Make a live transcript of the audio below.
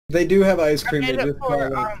They do have ice cream. I They made it just call for,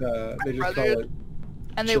 it. They just call brothers, it.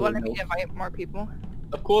 and they chili wanted me milk. to invite more people.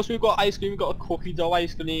 Of course, we've got ice cream. We've got a cookie dough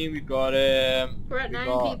ice cream. We've got We're at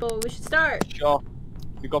 9 people. We should start.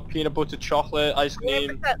 We've got peanut butter chocolate ice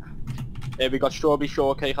cream. 100%. We got strawberry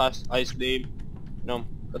shortcake ice cream. You know,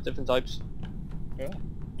 got different types. Yeah.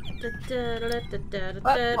 We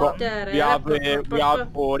have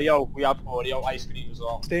Oreo. We have Oreo ice cream as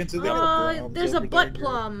well. Stands in Oh, there's a butt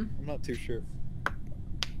plum. I'm not too sure.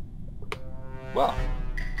 What?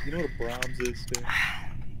 You know what a Brahms is, Stan?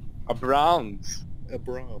 A Browns. A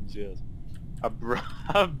Brahms, yes. A Browns.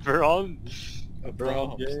 A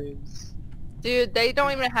Brahms. Yes. Dude, they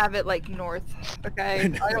don't even have it like north. Okay,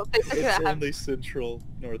 I don't think they It's have. only Central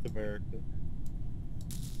North America.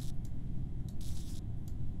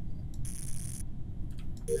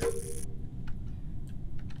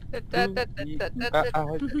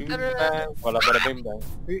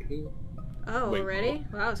 Oh, Wait, already?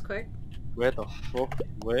 Wow, that was quick. Where the fuck?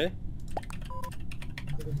 Where?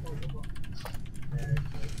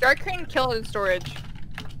 Dark Green killed in storage.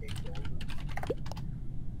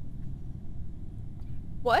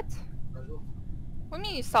 What? What do you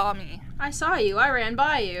mean you saw me? I saw you. I ran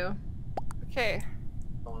by you. Okay.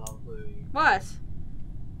 What?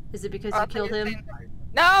 Is it because you killed him?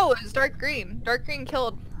 No, it was Dark Green. Dark Green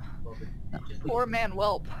killed that poor man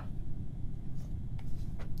whelp.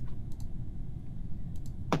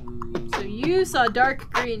 So you saw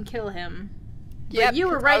Dark Green kill him. Yeah, But you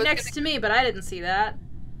were right next to me, but I didn't see that.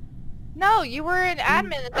 No, you were an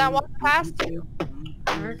admin and that walked past you.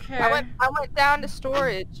 Okay. I went down to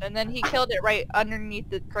storage and then he killed it right underneath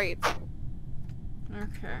the crates.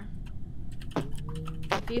 Okay.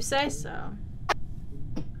 If you say so.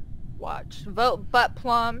 Watch. Vote butt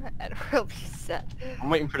plum and release it. I'm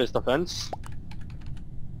waiting for this defense.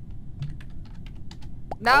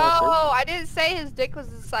 No, I didn't say his dick was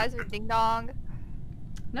the size of a ding dong.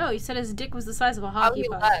 No, you said his dick was the size of a Oh, hockey he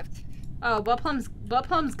puck. left. Oh, butt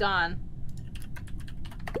plum's gone.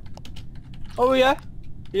 Oh yeah?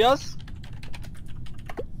 Yes?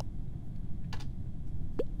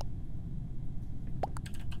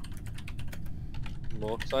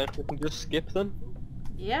 Looks like we can just skip them.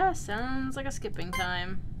 Yeah, sounds like a skipping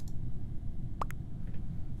time.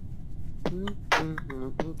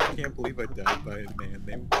 I can't believe I died by a man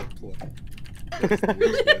named Butt Plum. That's the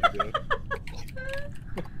worst way to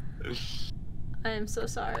go. I am so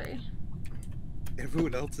sorry.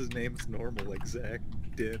 Everyone else's name's normal, like Zach,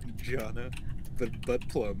 Dan, Jonna, but Butt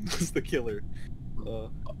Plum was the killer.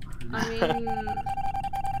 I mean,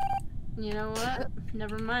 you know what?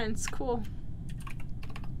 Never mind, it's cool.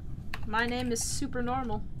 My name is super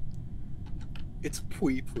normal. It's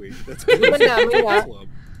Pui Pui. That's Yeah. Butt Plum.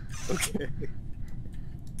 Okay.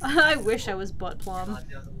 I wish I was butt plum.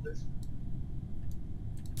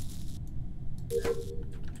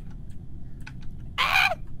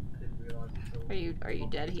 Are you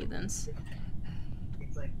dead, heathens?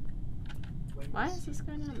 Why is this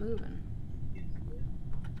guy not moving?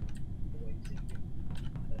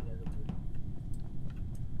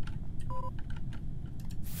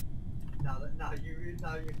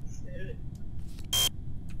 Now you scared it.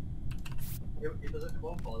 It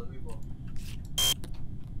won't bother me more.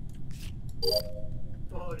 Oh,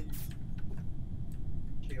 God.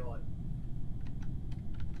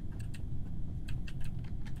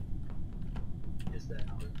 Just that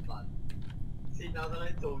now it's fun. See, now that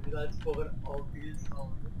I told you that's for an obvious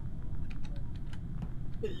song.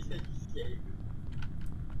 Yeah.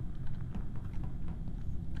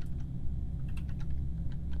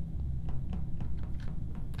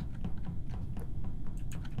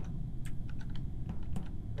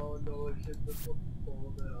 Oh no, I should have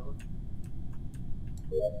pulled it out.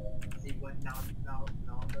 See, when now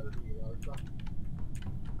I'm gonna realize that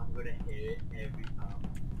I'm gonna hear it every time.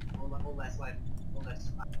 Unless I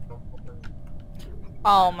don't open.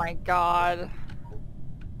 Oh my god.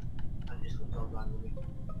 I'm just gonna talk randomly.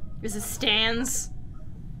 Is it stands?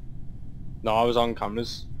 No, I was on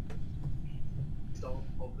cameras. So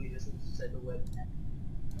hopefully this is said the word.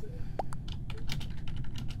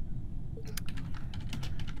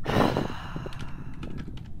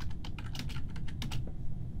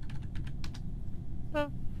 The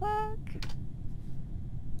fuck?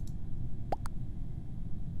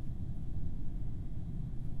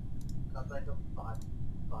 That's like a bad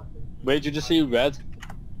thing. Where did you just see red?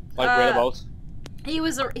 Like whereabouts? He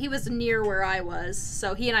was near where I was,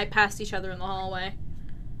 so he and I passed each other in the hallway.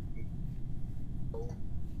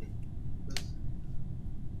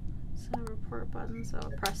 So report button, so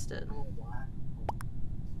I pressed it.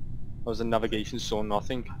 I was in navigation, saw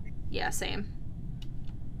nothing. Yeah, same.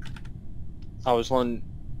 I was on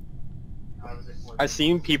I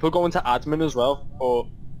seen people going to admin as well, or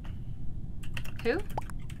Who?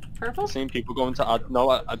 Purple? I seen people going to ad. No,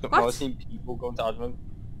 I don't know. I What? seen people going to admin.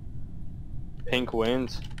 Pink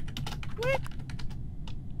wins.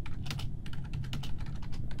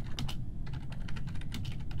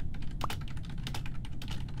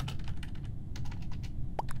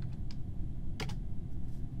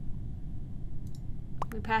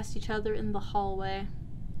 We passed each other in the hallway.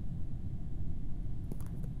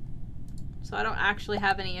 So I don't actually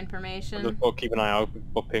have any Just information. go keep an eye out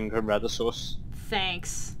for pink and red are sus.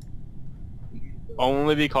 Thanks.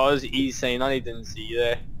 Only because he's saying that he didn't see you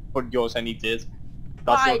there, but you're saying he did.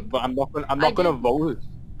 That's I- what, but I'm not I gonna did. vote.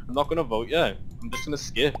 I'm not gonna vote yet. I'm just gonna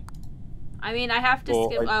skip. I mean, I have to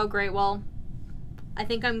Well, skip. I- Oh, great. Well, I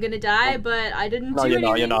think I'm gonna die, but I didn't No, do you're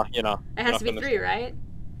anything. not. You're not. It has to be 3, right?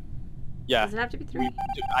 Yeah. Does it have to be 3?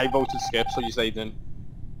 I voted skip, so you say you didn't.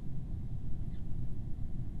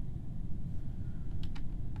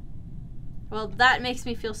 Well, that makes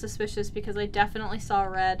me feel suspicious because I definitely saw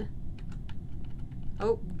red.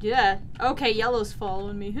 Oh, yeah. Okay, yellow's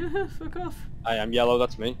following me. Fuck off. I am yellow.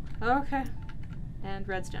 That's me. Okay. And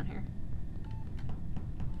red's down here.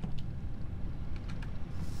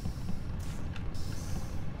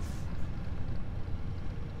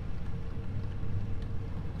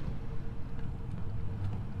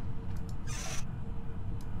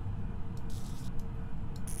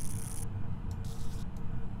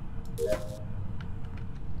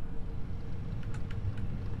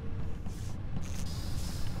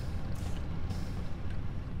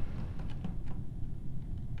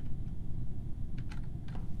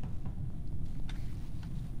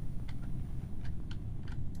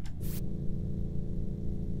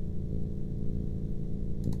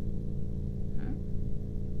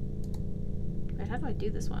 Wait, how do I do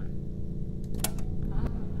this one?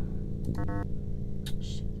 Oh.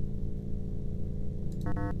 Shit.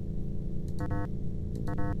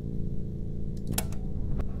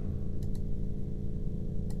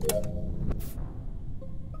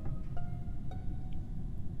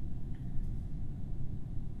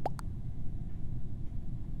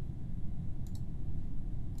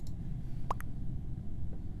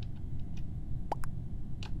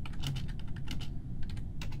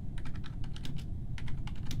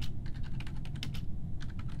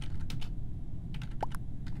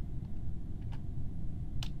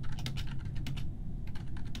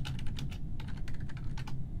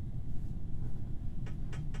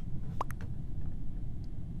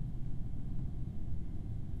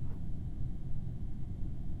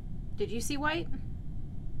 Did you see white?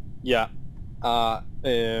 Yeah.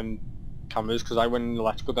 Cameras, because I went in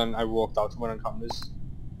electrical, then I walked out and went on cameras.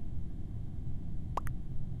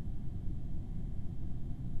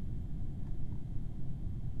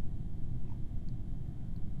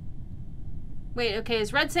 Wait, okay,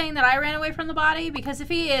 is red saying that I ran away from the body? Because if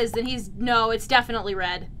he is, then he's... No, it's definitely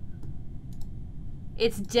red.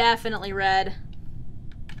 It's definitely red.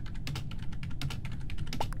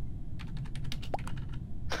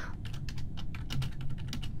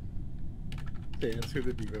 Dance, who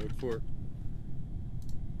did you vote for?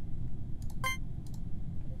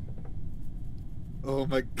 Oh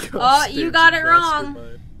my god. Oh, you got it wrong.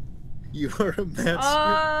 You are a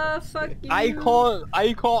mastermind. Fuck you. I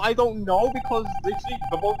don't know because literally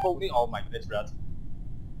the one voting. Oh my, it's red.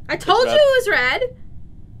 I told you red. it was red.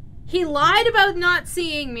 He lied about not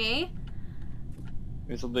seeing me.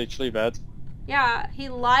 It's literally red. Yeah, he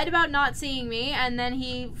lied about not seeing me, and then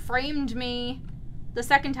he framed me the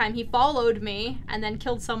second time. He followed me, and then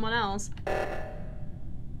killed someone else.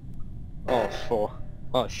 Oh fuck.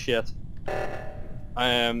 Oh shit.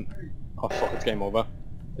 Oh fuck, it's game over.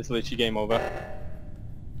 It's literally game over.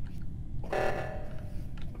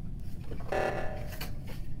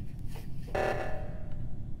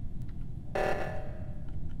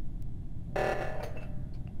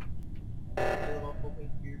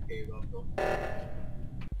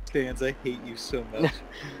 Dance, I hate you so much.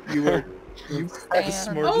 You are the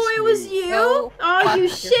smartest. Oh, it was move. you? No. Oh, you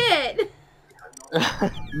shit!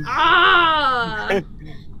 Ah!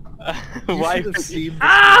 You Why? should have seen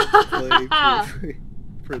Ah! this play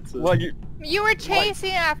Princess. Well, You were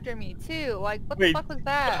chasing after me too. Like, what the Wait. fuck was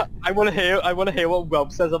that? I want to hear what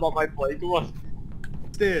Web says about my play. Go on.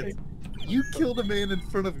 Dance, you killed a man in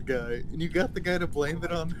front of a guy, and you got the guy to blame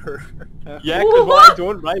it on her. Yeah, because what I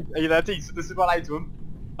done, right? Are you ready? So this is what I done.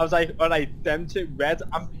 I was like, alright, them two, red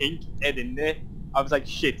and pink, head in there. I was like,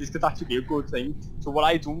 shit, this could actually be a good thing. So what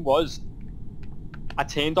I done was, I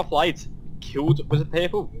turned off light, killed, was it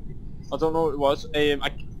purple? I don't know what it was.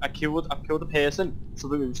 I killed a person, so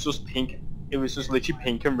that it was just pink. It was just literally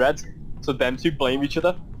pink and red. So them two blame each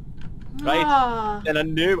other. right? Ah. And I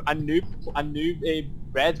knew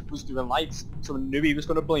Red was doing lights, so I knew he was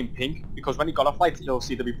going to blame Pink, because when he got off lights, he'll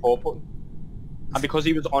see the report button. And because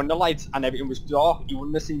he was on the lights and everything was dark, he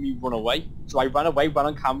wouldn't have seen me run away. So I ran away, went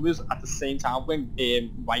on cameras at the same time when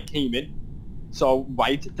White came in. So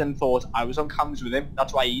White then thought I was on cameras with him.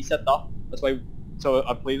 That's why he said that. That's why. So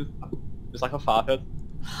I played. It was like a farhead.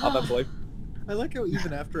 I played. I like how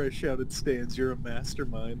even after I shouted Stans, you're a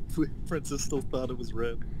mastermind. Princess still thought it was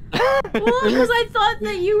Red. Well, because I thought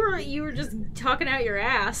that you were just talking out your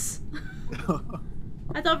ass.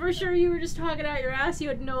 I thought for sure you were just talking out your ass. You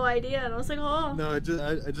had no idea, and I was like, oh. No, I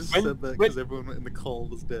just said that because everyone in the call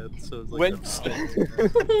was dead, so it was like,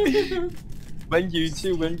 when you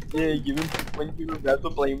and Red were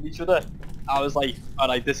blaming each other, I was like,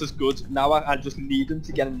 alright, this is good. Now I just need them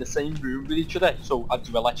to get in the same room with each other, so I'd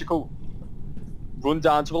do electrical. Run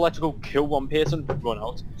down to electrical, kill one person, run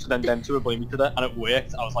out. So then them two would blame each other, and it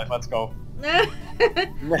worked. I was like, let's go.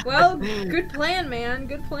 Well, good plan, man.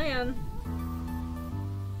 Good plan.